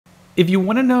If you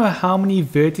want to know how many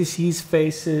vertices,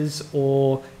 faces,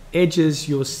 or edges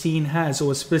your scene has,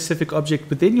 or a specific object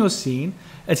within your scene,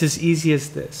 it's as easy as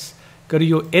this. Go to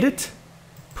your Edit,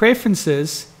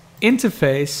 Preferences,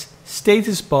 Interface,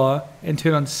 Status Bar, and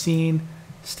turn on Scene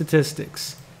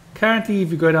Statistics. Currently,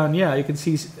 if you go down here, you can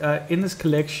see in this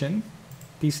collection,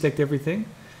 deselect everything,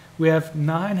 we have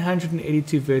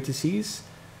 982 vertices,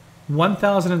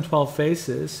 1012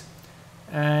 faces,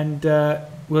 and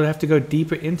we'll have to go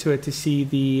deeper into it to see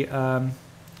the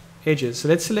edges. So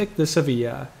let's select this over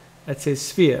here. That says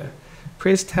Sphere.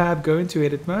 Press Tab, go into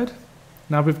Edit mode.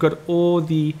 Now we've got all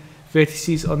the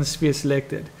vertices on the sphere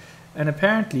selected. And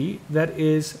apparently that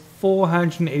is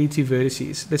 482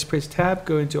 vertices. Let's press Tab,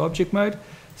 go into Object mode,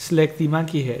 select the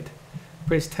monkey head.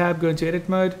 Press Tab, go into Edit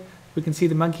mode. We can see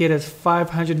the monkey head has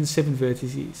 507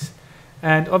 vertices.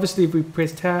 And obviously if we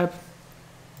press Tab,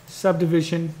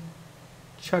 Subdivision,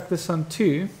 chuck this on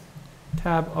 2,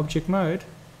 Tab Object mode,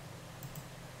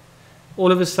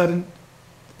 all of a sudden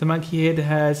the monkey head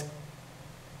has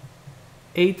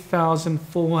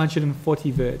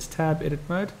 8,440 verts. Tab Edit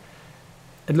mode.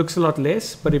 It looks a lot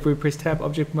less, but if we press Tab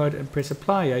Object mode and press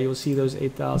Apply here, you'll see those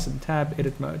 8,000. Tab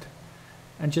Edit mode.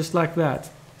 And just like that,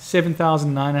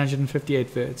 7,958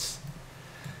 verts.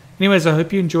 Anyways, I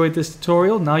hope you enjoyed this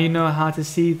tutorial. Now you know how to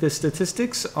see the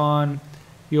statistics on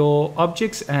your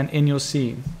objects and in your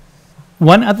scene.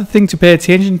 One other thing to pay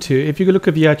attention to, if you look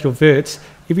over here at your verts,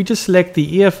 if you just select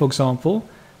the ear, for example,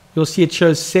 you'll see it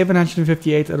shows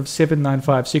 758 out of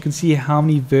 795. So you can see how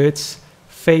many verts,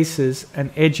 faces,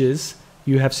 and edges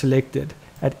you have selected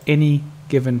at any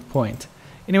given point.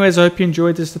 Anyways, I hope you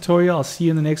enjoyed this tutorial. I'll see you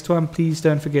in the next one. Please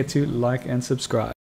don't forget to like and subscribe.